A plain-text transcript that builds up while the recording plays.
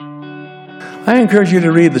I encourage you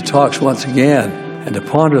to read the talks once again and to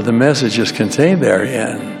ponder the messages contained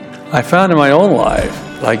therein. I found in my own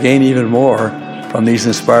life I gain even more from these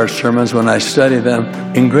inspired sermons when I study them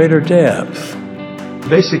in greater depth. The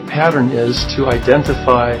basic pattern is to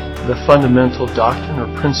identify the fundamental doctrine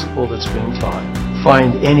or principle that's being taught,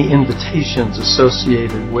 find any invitations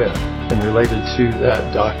associated with and related to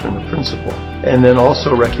that doctrine or principle, and then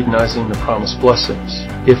also recognizing the promised blessings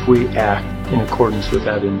if we act in accordance with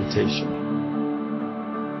that invitation.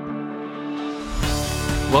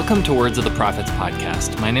 Welcome to Words of the Prophets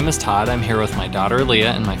podcast. My name is Todd. I'm here with my daughter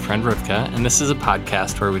Leah and my friend Rivka, and this is a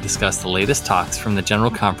podcast where we discuss the latest talks from the General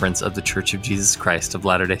Conference of the Church of Jesus Christ of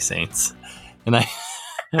Latter-day Saints. And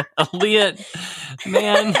Leah,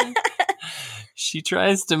 man, she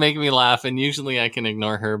tries to make me laugh, and usually I can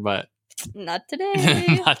ignore her, but not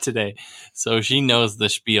today. Not today. So she knows the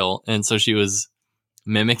spiel, and so she was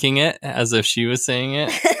mimicking it as if she was saying it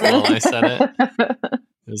while I said it.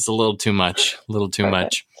 It was a little too much.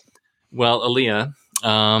 Well, Aaliyah,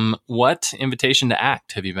 what invitation to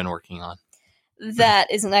act have you been working on? That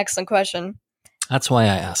is an excellent question. That's why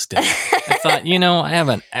I asked it. I thought, I have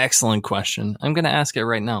an excellent question. I'm going to ask it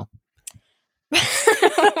right now.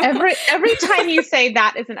 Every time you say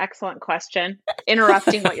that is an excellent question,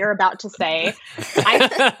 interrupting what you're about to say,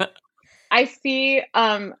 I see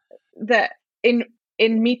that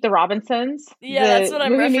in Meet the Robinsons. Yeah, that's what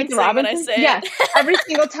I'm referencing when I say yes, it. Every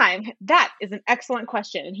single time. That is an excellent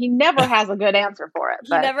question. And he never has a good answer for it. He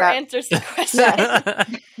never answers the question.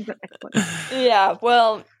 Yeah,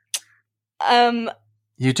 well,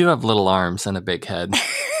 you do have little arms and a big head.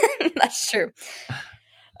 That's true.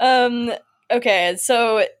 Okay,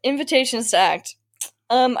 so invitations to act.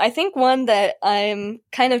 I think one that I'm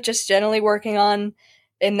kind of just generally working on,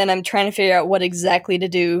 and then I'm trying to figure out what exactly to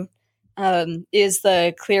do, is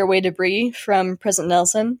the Clear Away Debris from President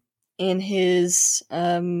Nelson in his,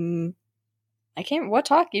 what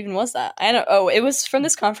talk even was that? It was from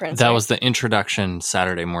this conference. That was the introduction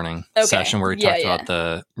Saturday morning session where we talked about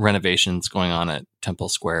the renovations going on at Temple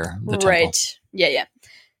Square. Right. Yeah.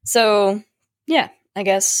 So, yeah, I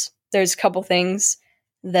guess there's a couple things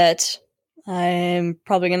that I'm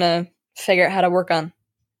probably going to figure out how to work on.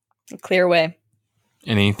 Clear away.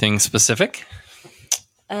 Anything specific?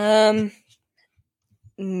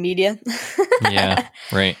 Media. Yeah,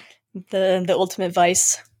 right. The ultimate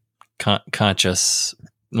vice. Conscious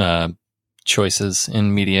choices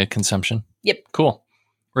in media consumption. Yep. Cool.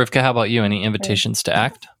 Rivka, how about you? Any invitations to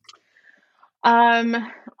act?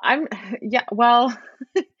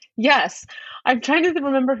 Yes. I'm trying to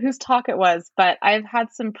remember whose talk it was, but I've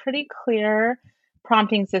had some pretty clear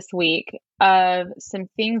promptings this week of some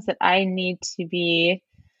things that I need to be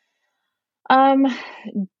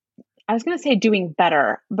I was going to say doing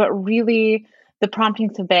better, but really the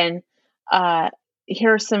promptings have been,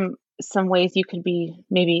 here are some ways you could be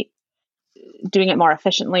maybe doing it more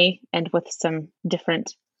efficiently and with some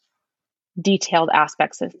different detailed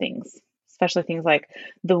aspects of things, especially things like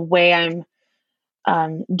the way I'm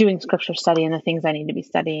doing scripture study and the things I need to be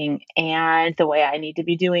studying, and the way I need to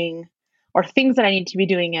be doing, or things that I need to be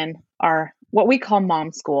doing in our, what we call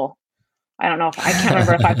mom school. I don't know I can't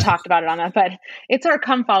remember if I've talked about it on that, but it's our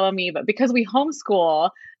Come Follow Me. But because we homeschool,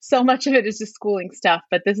 so much of it is just schooling stuff.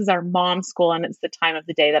 But this is our mom school, and it's the time of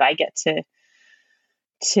the day that I get to,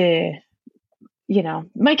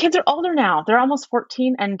 my kids are older now. They're almost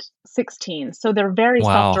 14 and 16. So they're very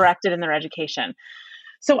self-directed in their education.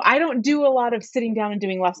 So I don't do a lot of sitting down and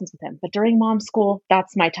doing lessons with them. But during mom school,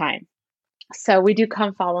 that's my time. So we do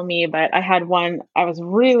Come Follow Me. But I had one, I was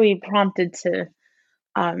really prompted to,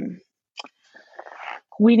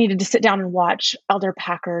 we needed to sit down and watch Elder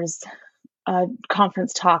Packer's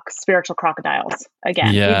conference talk, Spiritual Crocodiles,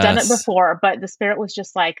 again. Yes. We've done it before, but the Spirit was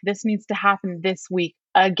just like, this needs to happen this week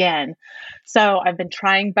again. So I've been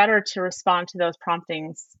trying better to respond to those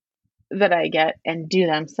promptings that I get and do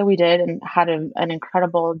them. So we did, and had an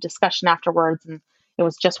incredible discussion afterwards, and it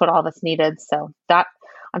was just what all of us needed. So that,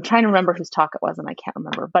 I'm trying to remember whose talk it was, and I can't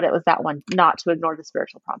remember, but it was that one, not to ignore the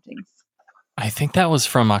spiritual promptings. I think that was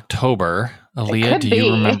from October. Aaliyah, do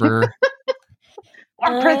you remember?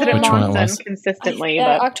 Or President Monson consistently.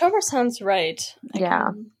 But October sounds right.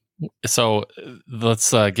 Yeah. So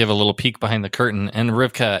let's give a little peek behind the curtain. And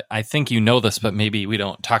Rivka, I think you know this, but maybe we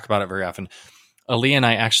don't talk about it very often. Aaliyah and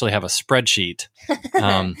I actually have a spreadsheet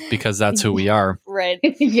because that's who we are. Right.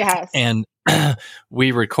 Yes. And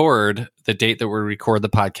we record the date that we record the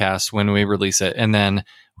podcast, when we release it, and then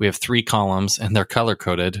we have 3 columns, and they're color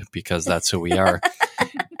coded because that's who we are.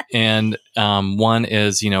 And one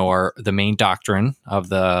is, the main doctrine of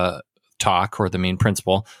the talk, or the main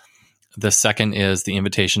principle. The second is the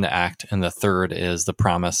invitation to act. And the third is the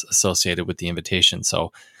promise associated with the invitation.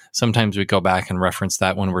 So sometimes we go back and reference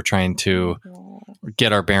that when we're trying to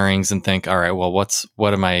get our bearings and think, all right, well, what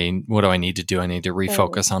do I need to do? I need to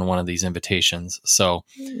refocus on one of these invitations. So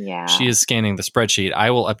she is scanning the spreadsheet.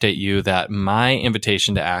 I will update you that my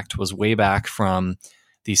invitation to act was way back from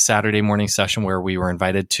the Saturday morning session where we were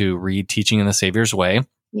invited to read Teaching in the Savior's Way.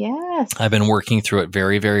 Yes. I've been working through it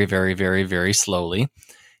very, very, very, very, very slowly.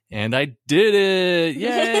 And I did it.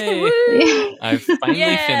 Yay. I've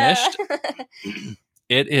finally finished.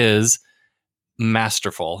 It is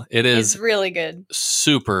masterful. It's really good.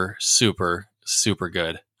 Super, super, super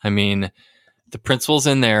good. I mean, the principles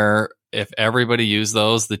in there, if everybody used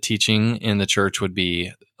those, the teaching in the church would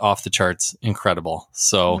be off the charts incredible.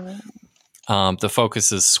 So the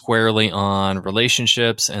focus is squarely on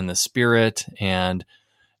relationships and the Spirit. And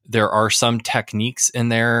there are some techniques in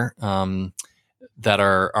there that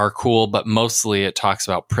are cool, but mostly it talks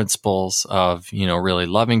about principles of, really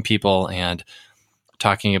loving people and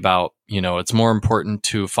talking about, it's more important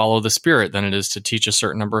to follow the Spirit than it is to teach a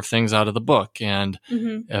certain number of things out of the book. And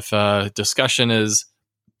if a discussion is,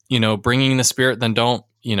 bringing the Spirit, then don't,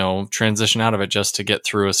 transition out of it just to get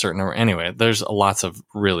through a certain number. Anyway, there's lots of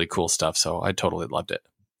really cool stuff. So I totally loved it.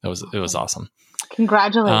 It was awesome.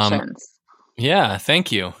 Congratulations. Yeah,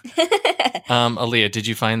 thank you. Aaliyah, did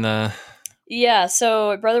you find the... Yeah,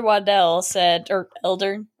 so Brother Waddell said, or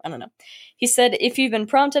Elder, I don't know. He said, if you've been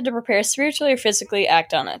prompted to prepare spiritually or physically,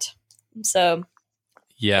 act on it. So,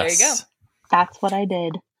 yes. There you go. That's what I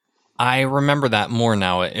did. I remember that more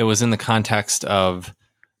now. It was in the context of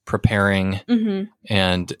preparing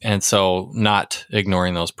and so not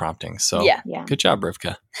ignoring those promptings. So, good job,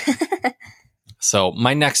 Rivka. So,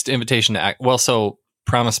 my next invitation to act,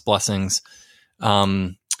 promise blessings.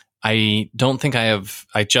 I don't think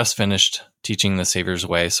I just finished Teaching the Savior's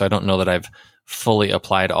Way, so I don't know that I've fully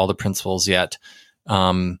applied all the principles yet.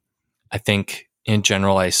 I think in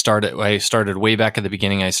general, I started way back at the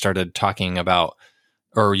beginning. I started talking about,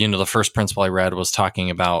 the first principle I read was talking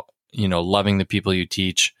about, loving the people you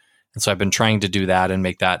teach. And so I've been trying to do that and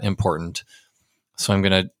make that important. So I'm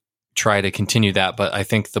going to try to continue that. But I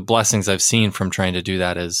think the blessings I've seen from trying to do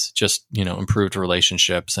that is just, improved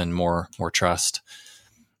relationships and more trust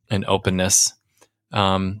and openness. So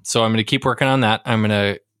I'm going to keep working on that. I'm going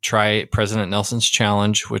to try President Nelson's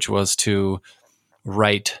challenge, which was to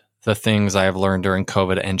write the things I have learned during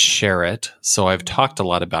COVID and share it. So I've talked a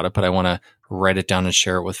lot about it, but I want to write it down and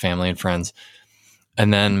share it with family and friends.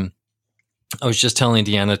 And then I was just telling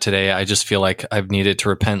Deanna today, I just feel like I've needed to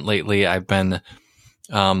repent lately. I've been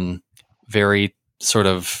very sort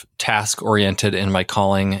of task oriented in my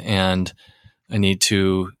calling, and I need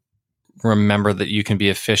to remember that you can be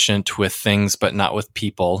efficient with things, but not with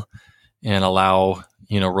people, and allow,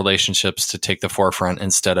 relationships to take the forefront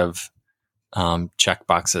instead of check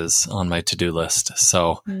boxes on my to-do list.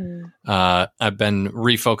 So I've been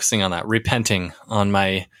refocusing on that, repenting on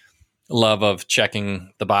my love of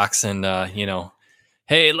checking the box and,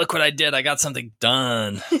 hey, look what I did. I got something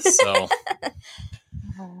done. So,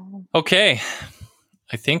 okay.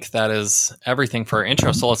 I think that is everything for our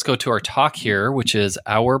intro. So let's go to our talk here, which is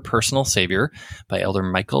Our Personal Savior by Elder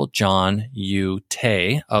Michael John U.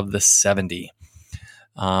 Tay of the 70.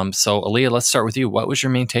 So Aaliyah, let's start with you. What was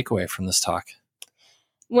your main takeaway from this talk?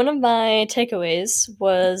 One of my takeaways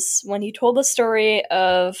was when he told the story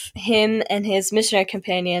of him and his missionary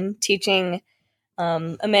companion teaching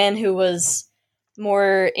a man who was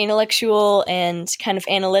more intellectual and kind of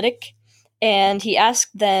analytic. And he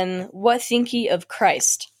asked them, what think ye of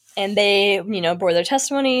Christ? And they, bore their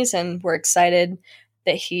testimonies and were excited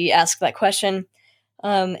that he asked that question.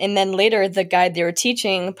 And then later, the guide they were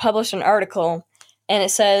teaching published an article, and it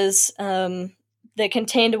says that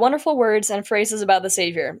contained wonderful words and phrases about the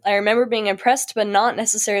Savior. I remember being impressed, but not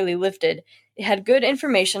necessarily lifted. It had good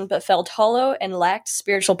information, but felt hollow and lacked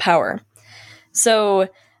spiritual power. So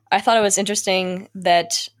I thought it was interesting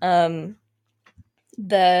that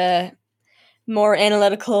the more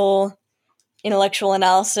analytical, intellectual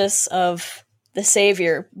analysis of the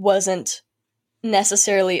Savior wasn't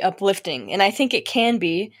necessarily uplifting. And I think it can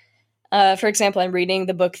be. For example, I'm reading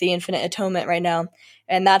the book The Infinite Atonement right now,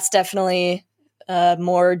 and that's definitely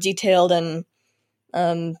more detailed and,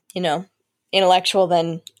 intellectual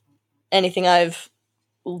than anything I've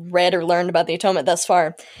read or learned about the atonement thus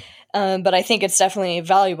far. But I think it's definitely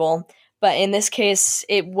valuable. But in this case,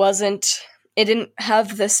 it didn't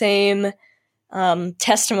have the same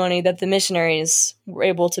testimony that the missionaries were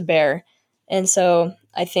able to bear. And so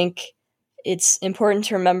I think it's important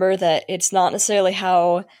to remember that it's not necessarily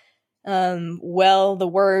how well the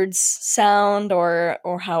words sound, or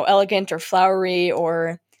how elegant or flowery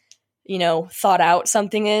or thought out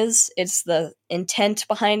something is. It's the intent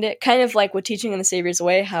behind it, kind of like with teaching in the Savior's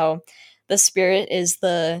way, how the Spirit is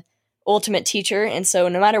the ultimate teacher, and so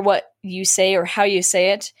no matter what you say or how you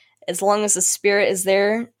say it, as long as the Spirit is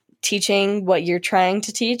there teaching what you're trying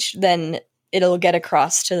to teach, then it'll get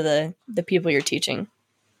across to the people you're teaching.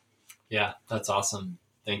 Yeah, that's awesome.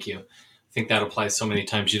 Thank you. I think that applies so many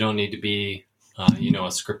times. You don't need to be, a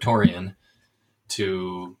scriptorian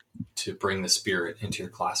to bring the Spirit into your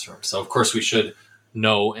classroom. So, of course, we should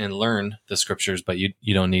know and learn the scriptures, but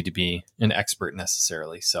you don't need to be an expert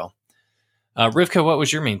necessarily. So, Rivka, what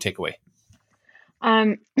was your main takeaway?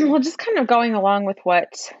 Well, just kind of going along with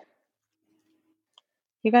what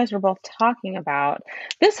you guys were both talking about.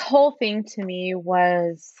 This whole thing to me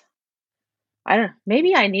was, I don't know,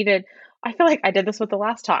 maybe I feel like I did this with the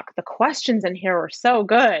last talk. The questions in here were so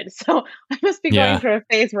good. So I must be going through a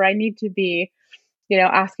phase where I need to be,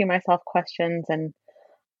 asking myself questions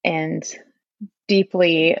and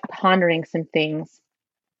deeply pondering some things.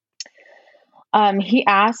 He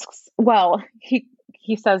asks,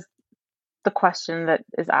 he says the question that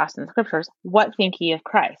is asked in the scriptures, what think ye of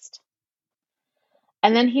Christ?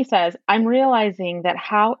 And then he says, I'm realizing that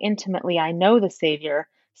how intimately I know the Savior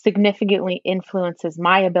significantly influences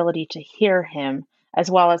my ability to hear him as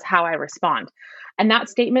well as how I respond. And that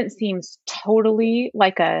statement seems totally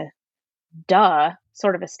like a duh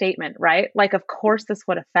sort of a statement, right? Like, of course this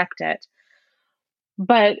would affect it.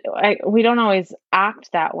 But we don't always act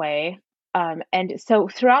that way. And so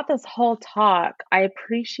throughout this whole talk, I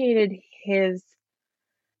appreciated his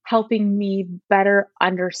helping me better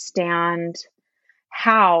understand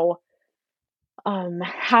how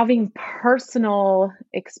having personal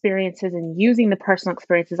experiences and using the personal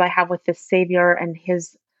experiences I have with the Savior and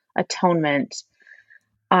his atonement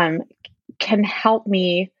can help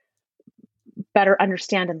me better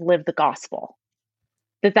understand and live the gospel.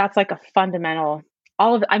 That's like a fundamental,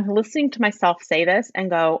 I'm listening to myself say this and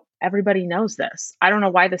go, everybody knows this. I don't know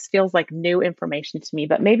why this feels like new information to me,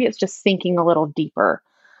 but maybe it's just sinking a little deeper,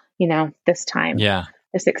 this time. Yeah.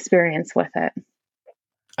 This experience with it.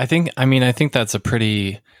 I think that's a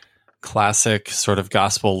pretty classic sort of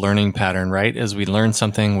gospel learning pattern, right? As we learn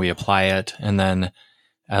something, we apply it. And then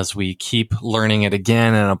as we keep learning it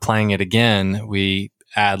again and applying it again, we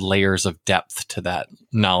add layers of depth to that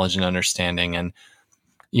knowledge and understanding and,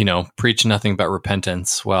 preach nothing but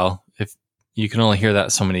repentance. Well, if you can only hear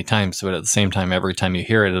that so many times, but at the same time, every time you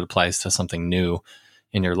hear it, it applies to something new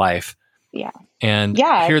in your life. Yeah. And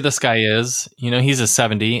here this guy is, he's a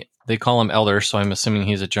 70. They call him elder, so I'm assuming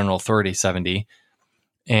he's a general authority 70.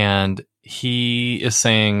 And he is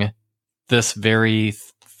saying this very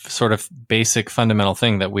sort of basic fundamental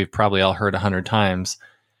thing that we've probably all heard 100 times.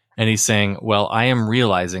 And he's saying, well, I am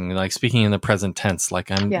realizing, like speaking in the present tense,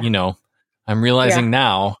 like I'm realizing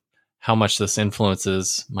now how much this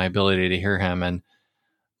influences my ability to hear him. And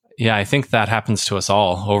I think that happens to us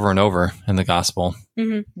all over and over in the gospel.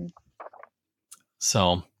 Mm-hmm.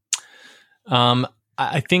 So,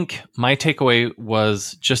 I think my takeaway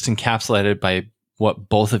was just encapsulated by what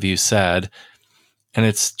both of you said. And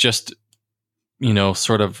it's just,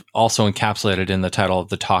 sort of also encapsulated in the title of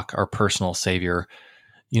the talk, Our Personal Savior.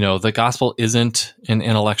 The gospel isn't an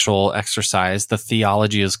intellectual exercise. The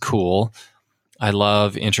theology is cool. I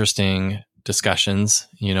love interesting discussions.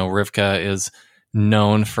 Rivka is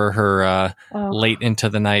known for her late into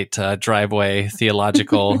the night driveway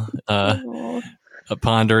theological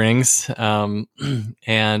ponderings.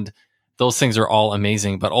 And those things are all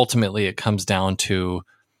amazing, but ultimately it comes down to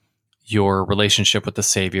your relationship with the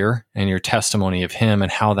Savior and your testimony of him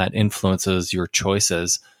and how that influences your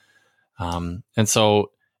choices. And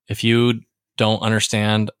so if you don't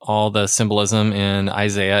understand all the symbolism in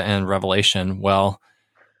Isaiah and Revelation, well,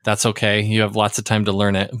 that's okay. You have lots of time to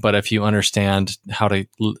learn it. But if you understand how to,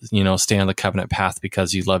 stay on the covenant path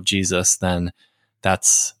because you love Jesus, then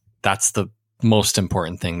that's the most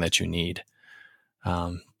important thing that you need.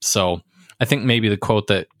 So I think maybe the quote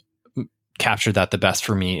that captured that the best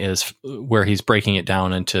for me is where he's breaking it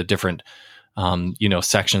down into different,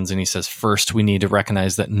 sections. And he says, first, we need to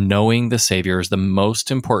recognize that knowing the Savior is the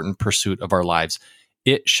most important pursuit of our lives.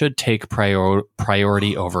 It should take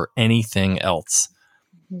priority over anything else.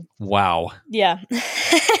 Wow. Yeah.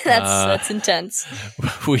 That's intense.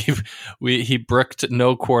 He brooked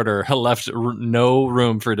no quarter, left no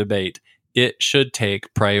room for debate. It should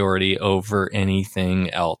take priority over anything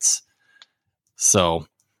else. So,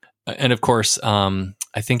 and of course,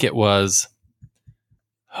 I think it was,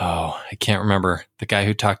 I can't remember, the guy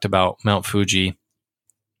who talked about Mount Fuji.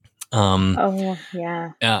 Oh,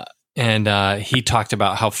 yeah. And he talked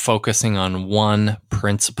about how focusing on one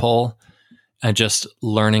principle and just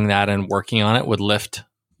learning that and working on it would lift,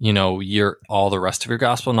 all the rest of your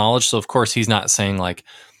gospel knowledge. So of course he's not saying like,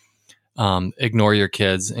 ignore your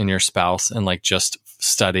kids and your spouse and like just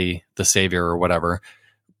study the Savior or whatever.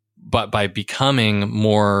 But by becoming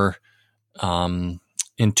more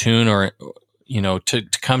in tune or, to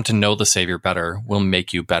come to know the Savior better will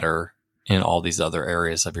make you better in all these other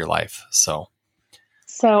areas of your life. So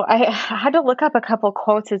I had to look up a couple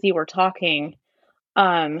quotes as you were talking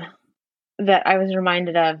that I was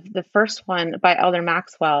reminded of. The first one by Elder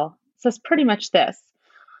Maxwell says pretty much this: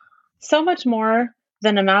 so much more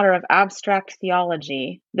than a matter of abstract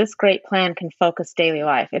theology, this great plan can focus daily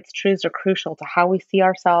life. Its truths are crucial to how we see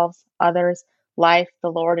ourselves, others, life, the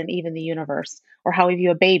Lord, and even the universe, or how we view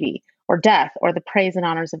a baby, or death, or the praise and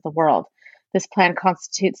honors of the world. This plan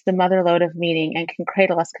constitutes the mother lode of meaning and can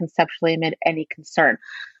cradle us conceptually amid any concern.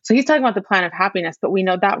 So he's talking about the plan of happiness, but we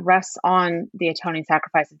know that rests on the atoning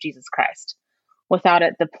sacrifice of Jesus Christ. Without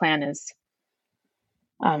it, the plan is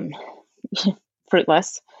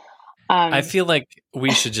fruitless. I feel like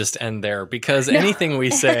we should just end there because anything we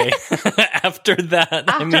say after that,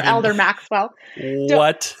 Elder Maxwell.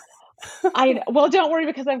 What? Don't worry,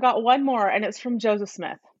 because I've got one more, and it's from Joseph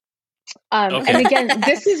Smith. Okay. And again,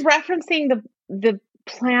 this is referencing the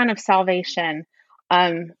plan of salvation,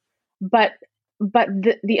 but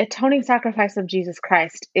the atoning sacrifice of Jesus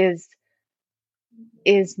Christ is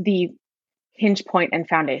the hinge point and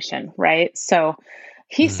foundation, right? So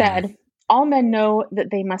he said, all men know that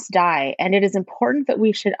they must die, and it is important that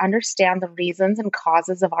we should understand the reasons and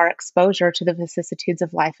causes of our exposure to the vicissitudes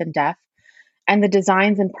of life and death, and the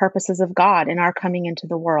designs and purposes of God in our coming into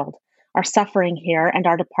the world, our suffering here, and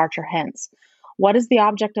our departure hence. What is the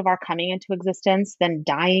object of our coming into existence, then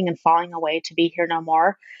dying and falling away to be here no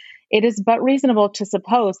more? It is but reasonable to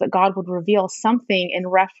suppose that God would reveal something in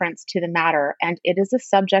reference to the matter, and it is a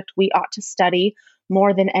subject we ought to study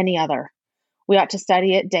more than any other. We ought to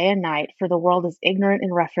study it day and night, for the world is ignorant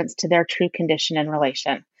in reference to their true condition and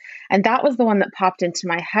relation. And that was the one that popped into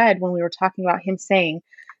my head when we were talking about him saying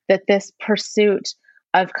that this pursuit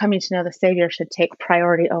of coming to know the Savior should take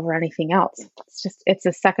priority over anything else. It's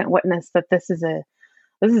a second witness that this is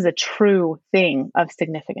a true thing of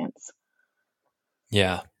significance.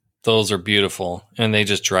 Yeah, those are beautiful, and they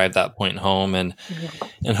just drive that point home and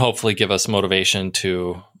hopefully give us motivation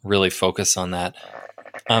to really focus on that.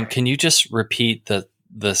 Can you just repeat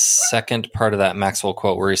the second part of that Maxwell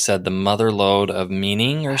quote where he said the mother lode of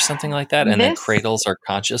meaning or something like that, and then cradles our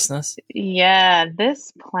consciousness? Yeah,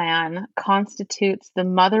 this plan constitutes the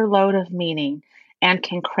mother lode of meaning and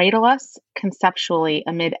can cradle us conceptually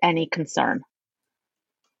amid any concern.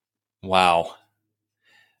 Wow.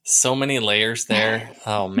 So many layers there.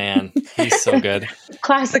 Oh man, he's so good.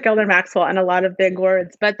 Classic Elder Maxwell, and a lot of big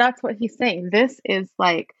words, but that's what he's saying. This is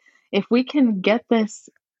like, if we can get this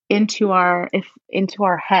into our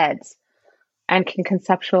heads and can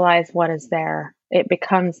conceptualize what is there, it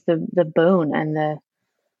becomes the boon, and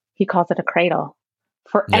he calls it a cradle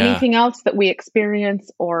for anything else that we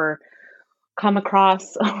experience or come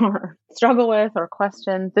across or struggle with or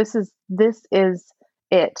question. This is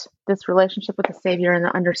it. This relationship with the Savior and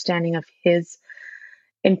the understanding of his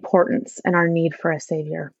importance and our need for a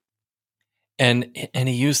Savior. And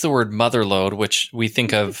he used the word mother lode, which we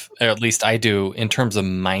think of, or at least I do, in terms of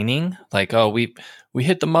mining. Like, oh, we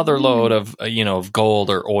hit the mother lode of of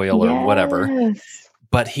gold or oil or whatever.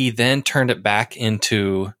 But he then turned it back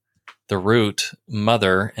into the root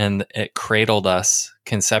mother, and it cradled us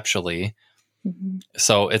conceptually. Mm-hmm.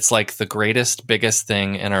 So it's like the greatest, biggest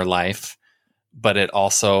thing in our life, but it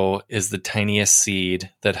also is the tiniest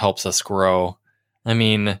seed that helps us grow. I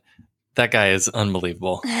mean, that guy is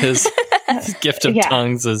unbelievable. His gift of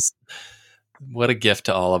tongues is what a gift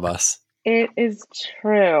to all of us. It is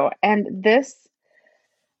true. And this,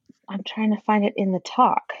 I'm trying to find it in the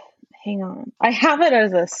talk. Hang on. I have it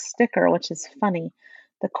as a sticker, which is funny,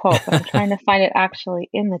 the quote, but I'm trying to find it actually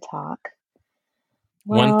in the talk.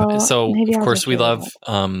 Well, of course, we love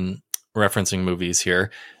referencing movies here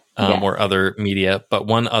or other media. But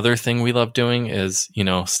one other thing we love doing is,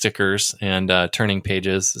 stickers and turning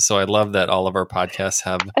pages. So I love that all of our podcasts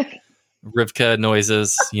have Rivka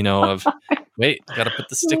noises, of, wait, got to put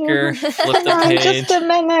the sticker, flip the page. Just a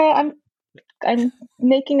minute. I'm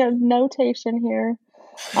making a notation here.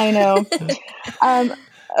 I know.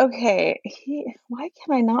 Okay. Why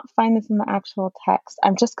can I not find this in the actual text?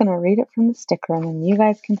 I'm just going to read it from the sticker, and then you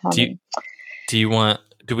guys can tell me.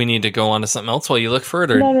 Do we need to go on to something else while you look for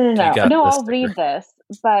it? Or No. I'll read this.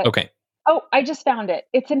 But okay. Oh, I just found it.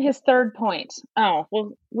 It's in his third point. Oh,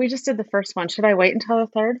 well, we just did the first one. Should I wait until the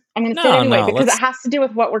third? I'm going to say it anyway because it has to do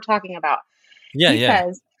with what we're talking about. Yeah, he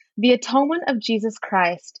says, the atonement of Jesus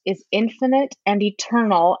Christ is infinite and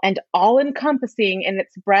eternal and all-encompassing in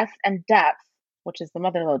its breadth and depth, which is the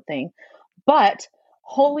motherlode thing, but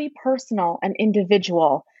wholly personal and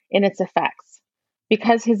individual in its effects.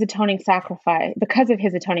 Because of his atoning sacrifice,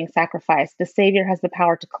 the Savior has the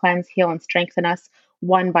power to cleanse, heal, and strengthen us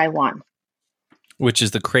one by one. Which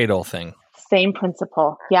is the cradle thing. Same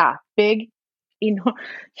principle. Yeah. Big,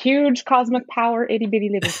 huge cosmic power, itty bitty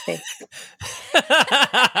living space.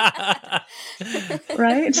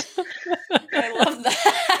 Right? I love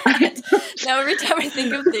that. Now every time I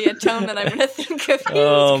think of the atonement, I'm going to think of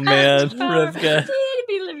Rivka. Itty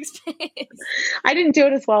bitty living space. I didn't do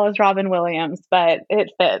it as well as Robin Williams, but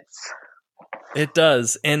it fits. It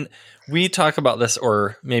does. And we talk about this,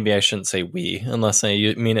 or maybe I shouldn't say we, unless I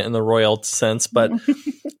mean it in the royal sense, but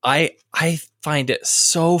I find it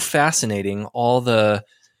so fascinating, all the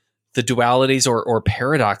dualities or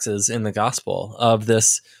paradoxes in the gospel of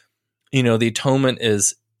this. The atonement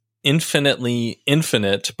is infinitely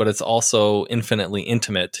infinite, but it's also infinitely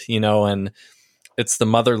intimate, and it's the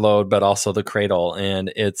mother lode, but also the cradle.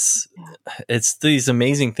 And it's these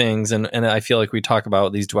amazing things. And I feel like we talk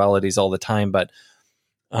about these dualities all the time, but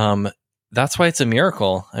that's why it's a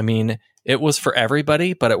miracle. I mean, it was for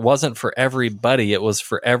everybody, but it wasn't for everybody. It was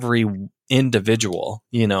for every individual,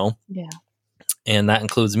 Yeah. And that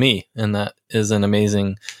includes me. And that is an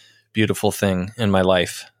amazing, beautiful thing in my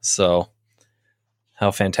life. So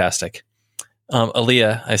how fantastic.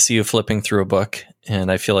 Aaliyah, I see you flipping through a book, and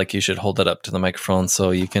I feel like you should hold it up to the microphone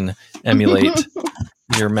so you can emulate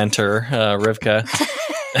your mentor, Rivka.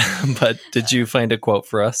 But did you find a quote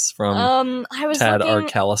for us from Tad R.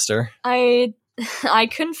 Callister? I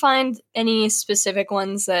couldn't find any specific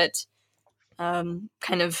ones that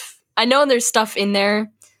I know there's stuff in there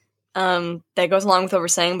that goes along with what we're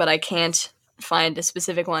saying, but I can't find a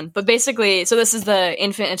specific one. But basically, so this is the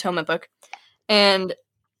Infinite Atonement book, and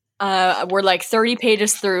we're like 30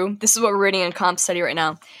 pages through. This is what we're reading in comp study right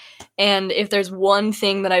now. And if there's one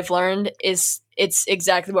thing that I've learned, it's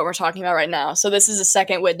exactly what we're talking about right now. So this is a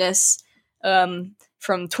second witness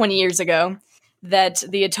from 20 years ago that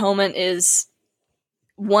the atonement is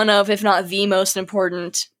one of, if not the most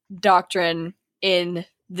important doctrine in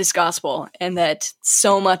this gospel, and that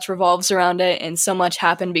so much revolves around it, and so much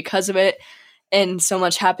happened because of it, and so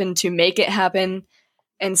much happened to make it happen.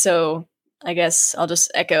 And so I guess I'll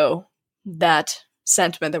just echo that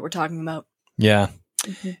sentiment that we're talking about. Yeah.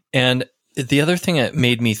 Mm-hmm. And the other thing it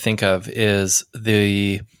made me think of is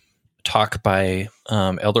the talk by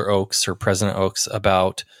Elder Oaks or President Oaks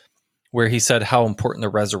about where he said how important the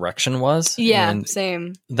resurrection was. Yeah, and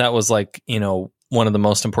same. That was like, one of the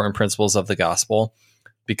most important principles of the gospel,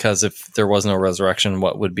 because if there was no resurrection,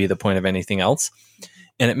 what would be the point of anything else?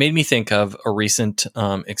 And it made me think of a recent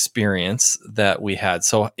experience that we had.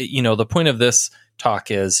 So, the point of this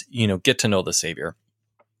talk is, get to know the Savior.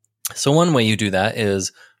 So one way you do that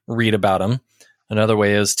is read about him. Another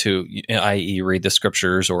way is to, i.e., read the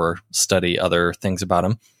scriptures or study other things about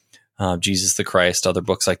him, Jesus the Christ, other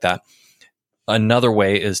books like that. Another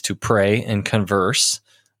way is to pray and converse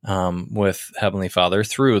with Heavenly Father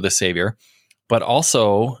through the Savior. But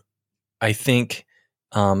also, I think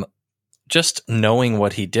just knowing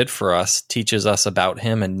what he did for us teaches us about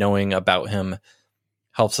him, and knowing about him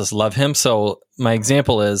helps us love him. So my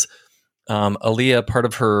example is Aaliyah, part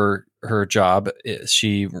of her job,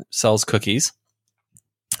 she sells cookies.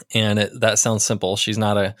 And that sounds simple. She's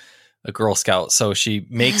not a Girl Scout. So she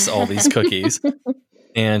makes all these cookies.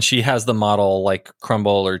 And she has the model like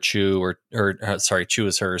Crumble or Chew or Chew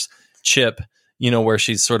is hers, Chip, where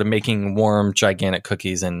she's sort of making warm, gigantic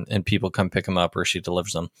cookies and people come pick them up, or she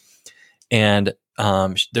delivers them. And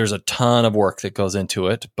there's a ton of work that goes into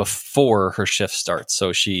it before her shift starts.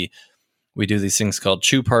 So we do these things called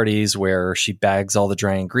chew parties where she bags all the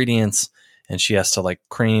dry ingredients, and she has to like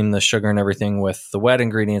cream the sugar and everything with the wet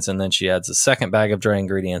ingredients. And then she adds a second bag of dry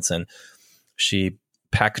ingredients, and she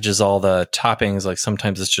packages all the toppings. Like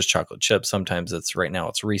sometimes it's just chocolate chips. Sometimes right now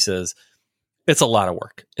it's Reese's. It's a lot of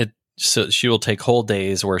work. So she will take whole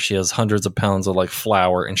days where she has hundreds of pounds of like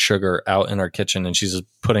flour and sugar out in our kitchen, and she's just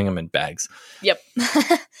putting them in bags. Yep.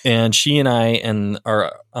 And she and I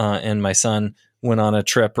and my son went on a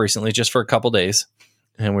trip recently just for a couple days,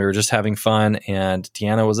 and we were just having fun, and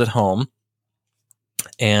Deanna was at home,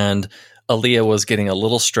 and Aaliyah was getting a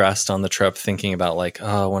little stressed on the trip, thinking about like,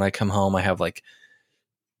 oh, when I come home, I have like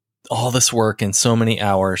all this work and so many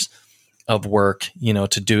hours of work,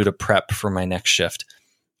 to do to prep for my next shift.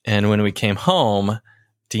 And when we came home,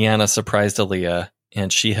 Deanna surprised Aaliyah,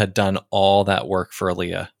 and she had done all that work for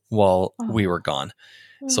Aaliyah while we were gone.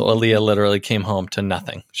 So Aaliyah literally came home to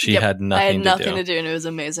nothing. She had nothing to do. I had nothing to do, and it was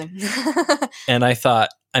amazing. And I thought,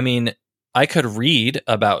 I mean, I could read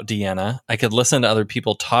about Deanna. I could listen to other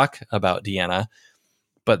people talk about Deanna,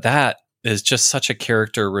 but that is just such a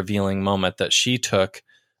character revealing moment that she took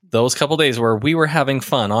those couple days where we were having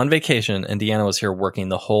fun on vacation, and Deanna was here working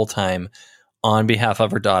the whole time on behalf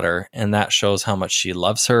of her daughter. And that shows how much she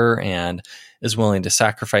loves her and is willing to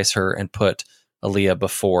sacrifice her and put Aaliyah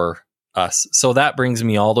before us. So that brings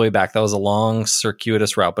me all the way back. That was a long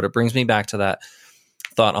circuitous route, but it brings me back to that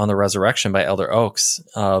thought on the resurrection by Elder Oaks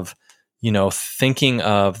of, thinking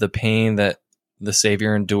of the pain that the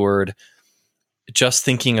Savior endured, just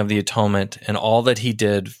thinking of the atonement and all that he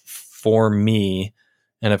did for me,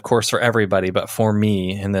 and of course for everybody, but for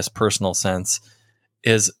me in this personal sense,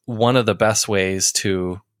 is one of the best ways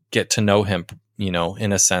to get to know him,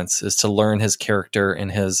 in a sense, is to learn his character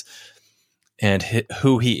and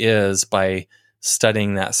who he is by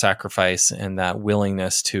studying that sacrifice and that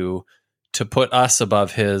willingness to put us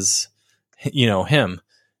above his, him,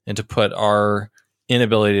 and to put our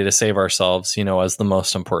inability to save ourselves, as the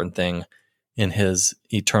most important thing in his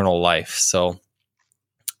eternal life. So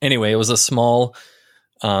anyway, it was a small,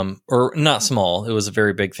 or not small, it was a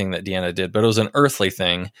very big thing that Deanna did, but it was an earthly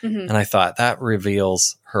thing. Mm-hmm. And I thought that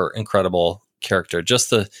reveals her incredible character,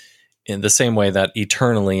 just in the same way that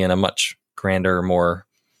eternally, in a much grander, more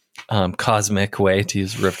cosmic way, to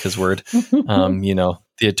use Rivka's word,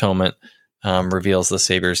 the atonement reveals the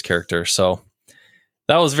Savior's character. So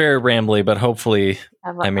that was very rambly, but hopefully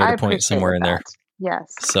I made a point somewhere in there.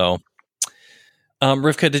 Yes. So,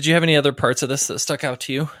 Rivka, did you have any other parts of this that stuck out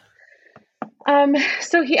to you?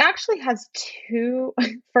 So he actually has 2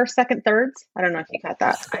 first, second, thirds. I don't know if you got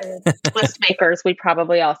that. List makers, we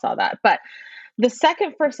probably all saw that. But the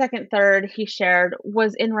first, second, third he shared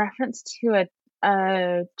was in reference to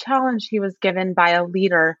a challenge he was given by a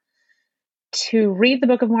leader to read the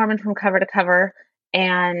Book of Mormon from cover to cover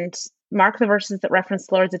and mark the verses that reference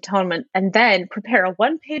the Lord's atonement, and then prepare a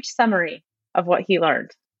 1-page summary of what he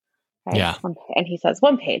learned. Right? Yeah. And he says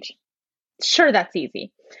 1 page. Sure, that's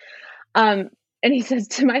easy. And he says,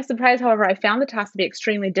 to my surprise, however, I found the task to be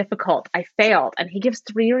extremely difficult. I failed. And he gives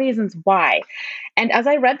 3 reasons why. And as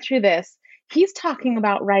I read through this, he's talking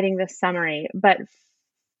about writing this summary. But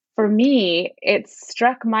for me, it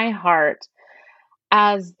struck my heart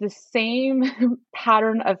as the same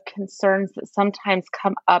pattern of concerns that sometimes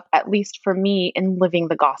come up, at least for me, in living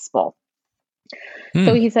the gospel.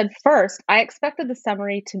 So he said, first, I expected the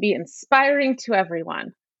summary to be inspiring to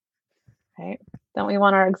everyone. Right? Don't we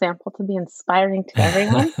want our example to be inspiring to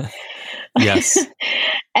everyone? Yes.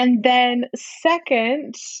 And then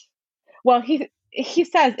second, well, he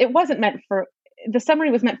says it wasn't meant for, the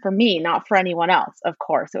summary was meant for me, not for anyone else, of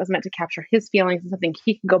course. It was meant to capture his feelings and something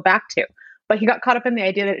he could go back to. But he got caught up in the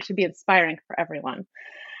idea that it should be inspiring for everyone.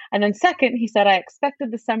 And then second, he said, I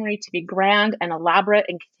expected the summary to be grand and elaborate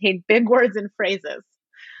and contain big words and phrases.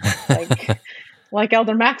 Like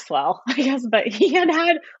Elder Maxwell, I guess, but he had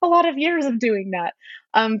a lot of years of doing that.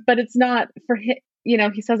 But it's not for him,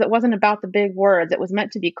 he says it wasn't about the big words. It was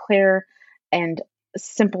meant to be clear and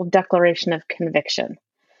simple declaration of conviction.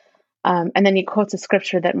 And then he quotes a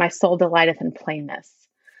scripture that my soul delighteth in plainness.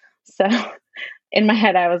 So in my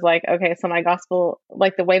head, I was like, okay, so my gospel,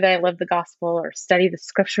 like the way that I live the gospel or study the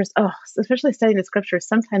scriptures, especially studying the scriptures,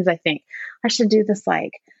 sometimes I think I should do this,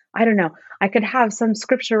 I don't know, I could have some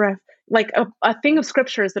scripture, like a thing of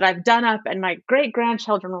scriptures that I've done up and my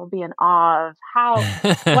great-grandchildren will be in awe of how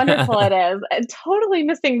wonderful it is. And totally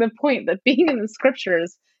missing the point that being in the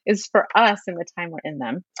scriptures is for us in the time we're in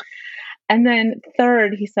them. And then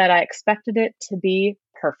third, he said, I expected it to be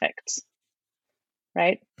perfect.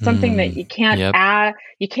 Right? Something that you can't add,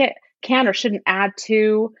 you can't or shouldn't add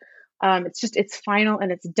to. It's final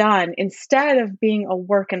and it's done instead of being a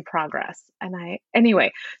work in progress.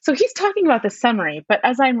 Anyway, so he's talking about the summary, but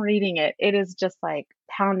as I'm reading it, it is just like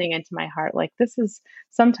pounding into my heart. Like, this is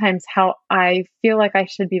sometimes how I feel like I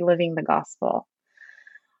should be living the gospel.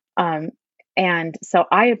 And so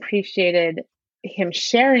I appreciated him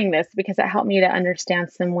sharing this because it helped me to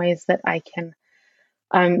understand some ways that I can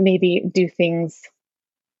maybe do things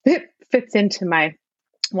that fits into my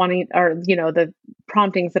wanting, or, the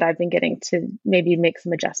promptings that I've been getting to maybe make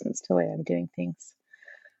some adjustments to the way I'm doing things.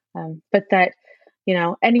 But that,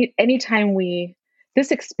 anytime this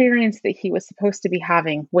experience that he was supposed to be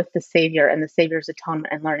having with the Savior and the Savior's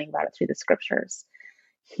atonement and learning about it through the scriptures,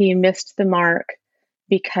 he missed the mark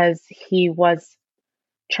because he was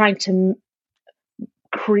trying to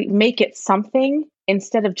make it something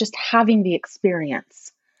instead of just having the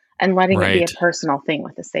experience. and letting it be Right. a personal thing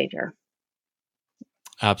with the Savior.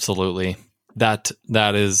 Absolutely. That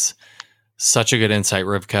is such a good insight,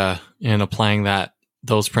 Rivka, in applying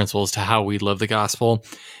those principles to how we live the gospel.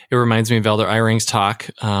 It reminds me of Elder Eyring's talk.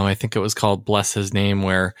 I think it was called Bless His Name,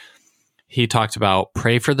 where he talked about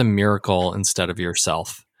pray for the miracle instead of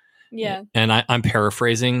yourself. Yeah. And I'm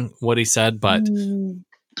paraphrasing what he said, but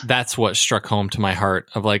that's what struck home to my heart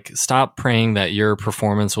of like, stop praying that your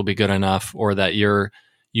performance will be good enough or that you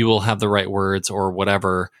will have the right words or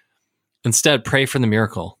whatever. Instead, pray for the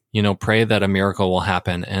miracle. Pray that a miracle will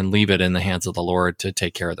happen and leave it in the hands of the Lord to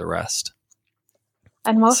take care of the rest.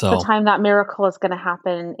 And most of the time, that miracle is going to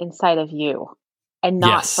happen inside of you and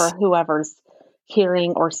not for whoever's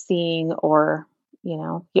hearing or seeing or,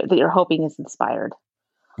 that you're hoping is inspired.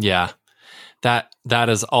 Yeah, that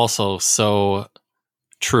is also so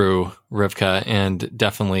true, Rivka, and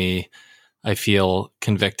definitely I feel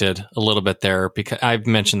convicted a little bit there because I've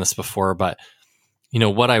mentioned this before, but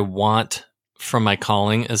what I want from my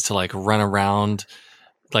calling is to like run around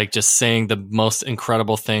like just saying the most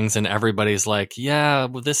incredible things and everybody's like, yeah,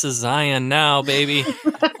 well, this is Zion now, baby.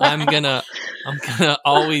 I'm gonna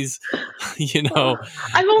always,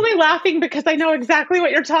 I'm only laughing because I know exactly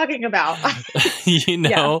what you're talking about.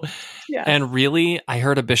 Yeah. And really, I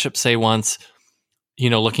heard a bishop say once,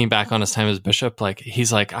 looking back on his time as bishop, like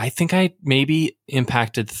he's like, I think I maybe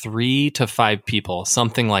impacted 3 to 5 people,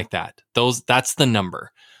 something like that. That's the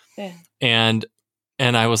number. Yeah. And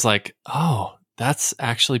I was like, oh, that's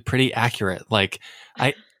actually pretty accurate. Like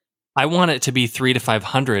I want it to be 300 to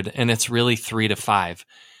 500 and it's really 3 to 5.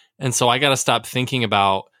 And so I got to stop thinking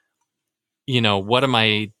about, what am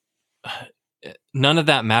I, none of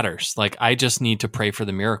that matters. Like I just need to pray for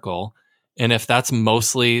the miracle. And if that's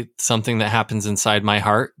mostly something that happens inside my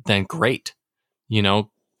heart, then great,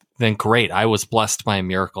 then great. I was blessed by a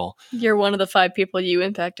miracle. You're one of the 5 people you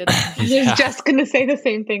impacted. I was just going to say the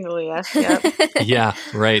same thing, Leah. Yep. Yeah,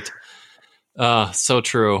 right. So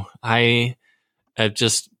true. I have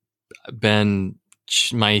just been,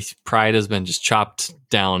 my pride has been just chopped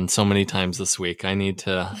down so many times this week. I need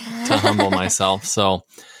to humble myself. So,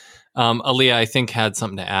 Aaliyah, I think had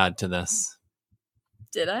something to add to this.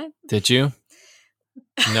 Did I? Did you?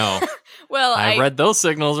 No. Well, I read those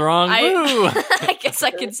signals wrong. I guess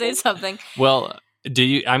I could say something. Well, do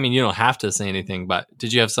you? I mean, you don't have to say anything, but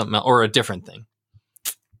did you have something else, or a different thing?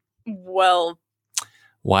 Well,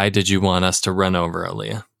 why did you want us to run over,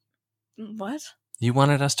 Aaliyah? What? You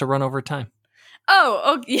wanted us to run over time.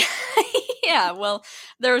 Oh, yeah. Yeah, well,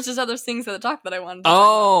 there was just other things in the talk that I wanted to talk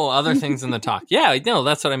about. Other things in the talk. Yeah, no,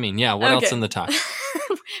 that's what I mean. Yeah, what else in the talk?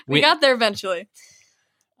 we got there eventually.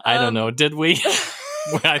 I don't know. Did we?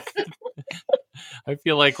 I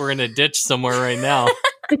feel like we're in a ditch somewhere right now.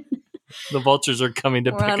 The vultures are coming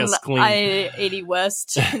to pick us clean. I-80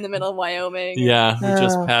 West in the middle of Wyoming. Yeah, we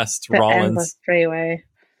just passed Rollins. Freeway.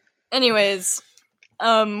 Anyways,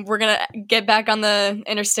 we're going to get back on the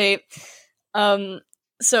interstate.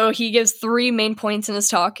 So he gives 3 main points in his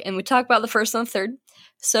talk, and we talk about the first and the third.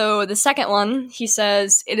 So the second one, he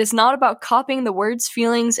says, it is not about copying the words,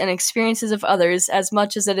 feelings, and experiences of others as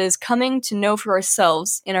much as it is coming to know for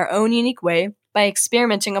ourselves in our own unique way by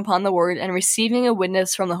experimenting upon the word and receiving a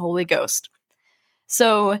witness from the Holy Ghost.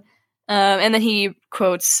 So, and then he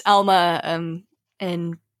quotes Alma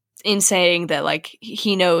and in saying that like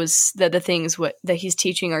he knows that the things that he's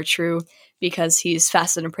teaching are true because he's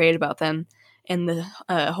fasted and prayed about them, and the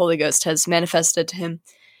Holy Ghost has manifested to him.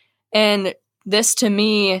 And this, to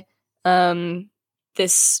me,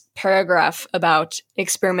 this paragraph about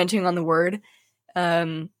experimenting on the word,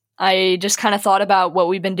 I just kind of thought about what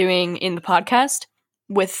we've been doing in the podcast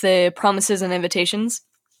with the promises and invitations.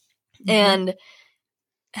 Mm-hmm. And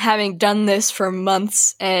having done this for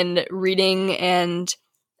months and reading and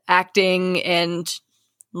acting and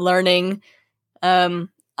learning,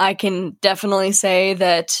 I can definitely say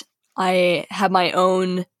that I have my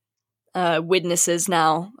own witnesses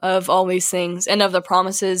now of all these things and of the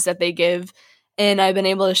promises that they give, and I've been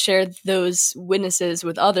able to share those witnesses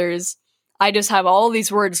with others. I just have all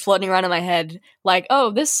these words floating around in my head, like,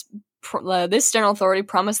 oh, this general authority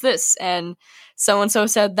promised this, and so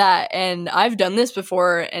said that, and I've done this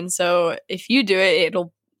before, and so if you do it,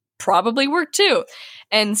 it'll probably work too.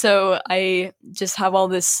 And so I just have all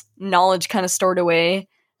this knowledge kind of stored away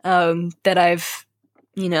that I've,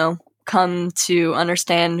 come to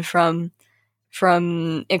understand from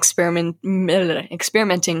experimenting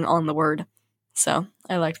on the word. So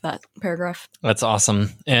I liked that paragraph. That's awesome.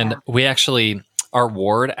 And we actually, our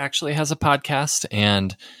ward actually has a podcast,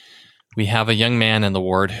 and we have a young man in the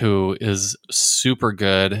ward who is super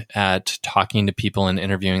good at talking to people and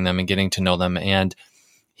interviewing them and getting to know them. And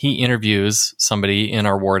he interviews somebody in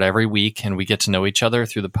our ward every week, and we get to know each other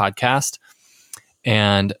through the podcast.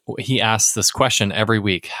 And he asks this question every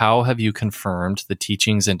week: how have you confirmed the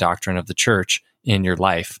teachings and doctrine of the church in your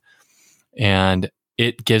life? And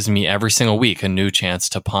it gives me every single week a new chance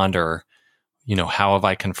to ponder, how have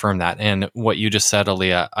I confirmed that? And what you just said,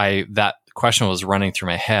 Aaliyah, that question was running through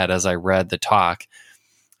my head as I read the talk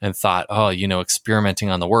and thought, experimenting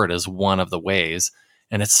on the word is one of the ways.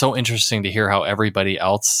 And it's so interesting to hear how everybody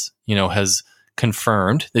else, has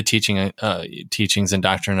confirmed the teachings and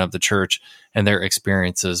doctrine of the church and their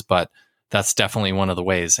experiences, but that's definitely one of the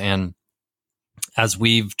ways. And as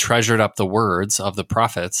we've treasured up the words of the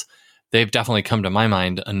prophets, they've definitely come to my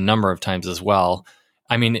mind a number of times as well.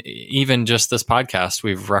 I mean, even just this podcast,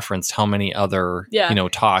 we've referenced how many other,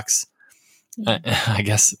 talks. I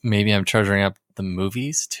guess maybe I'm treasuring up the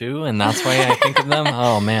movies too, and that's why I think of them.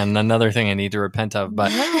 Oh man, another thing I need to repent of. But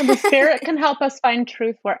the Spirit can help us find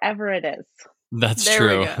truth wherever it is. That's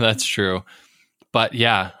true. That's true. But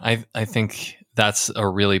yeah, I think that's a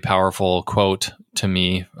really powerful quote to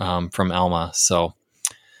me from Alma. So,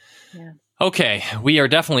 Okay, we are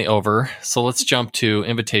definitely over. So let's jump to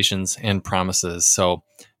invitations and promises. So,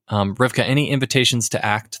 Rivka, any invitations to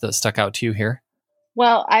act that stuck out to you here?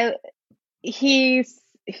 Well, he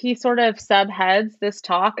sort of subheads this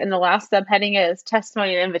talk, and the last subheading is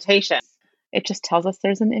testimony and invitation. It just tells us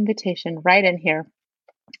there's an invitation right in here.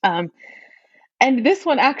 And this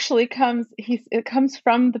one actually comes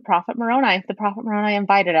from the prophet Moroni. The prophet Moroni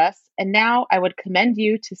invited us, and now I would commend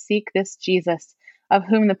you to seek this Jesus, of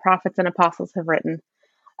whom the prophets and apostles have written.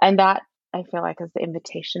 And that, I feel like, is the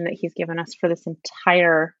invitation that he's given us for this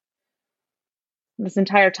entire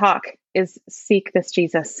talk, is seek this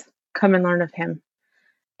Jesus, come and learn of him,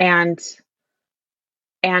 and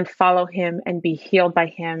follow him and be healed by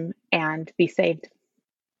him and be saved.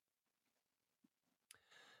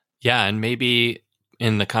 Yeah, and maybe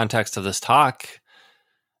in the context of this talk,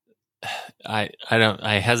 I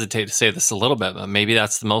hesitate to say this a little bit, but maybe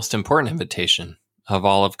that's the most important invitation of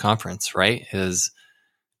all of conference, right? Is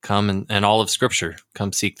come and all of Scripture,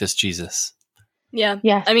 come seek this Jesus. Yeah.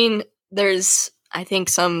 I mean, there's, I think,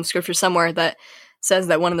 some scripture somewhere that says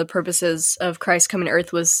that one of the purposes of Christ coming to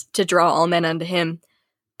earth was to draw all men unto him.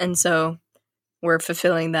 And so we're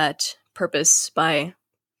fulfilling that purpose by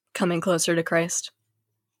coming closer to Christ.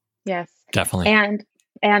 Yes, definitely. And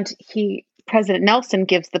President Nelson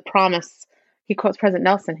gives the promise. He quotes President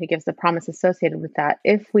Nelson, who gives the promise associated with that.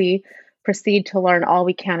 If we proceed to learn all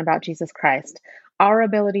we can about Jesus Christ, our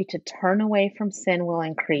ability to turn away from sin will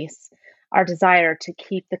increase. Our desire to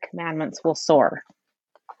keep the commandments will soar.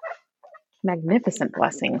 Magnificent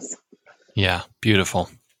blessings. Yeah,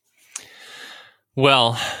 beautiful.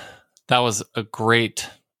 Well, that was a great,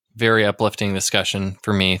 very uplifting discussion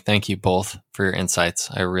for me. Thank you both for your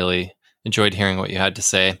insights. I really enjoyed hearing what you had to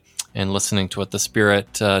say and listening to what the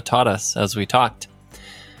Spirit taught us as we talked.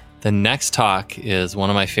 The next talk is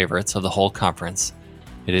one of my favorites of the whole conference.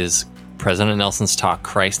 It is President Nelson's talk,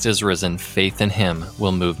 Christ is Risen, Faith in Him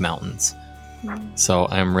Will Move Mountains. So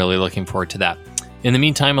I'm really looking forward to that. In the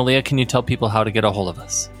meantime, Aaliyah, can you tell people how to get a hold of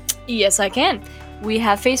us? Yes, I can. We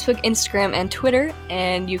have Facebook, Instagram, and Twitter,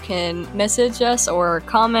 and you can message us or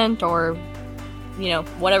comment or,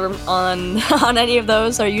 whatever on any of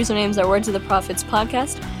those. Our usernames are Words of the Prophets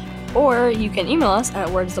Podcast, or you can email us at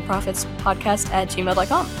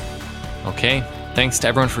wordsoftheprophetspodcast@gmail.com. Okay. Thanks to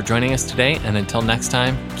everyone for joining us today, and until next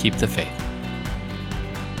time, keep the faith.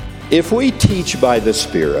 If we teach by the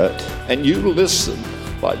Spirit and you listen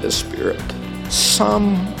by the Spirit,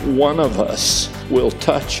 some one of us will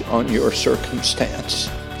touch on your circumstance,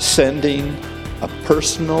 sending a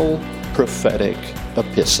personal prophetic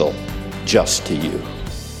epistle just to you.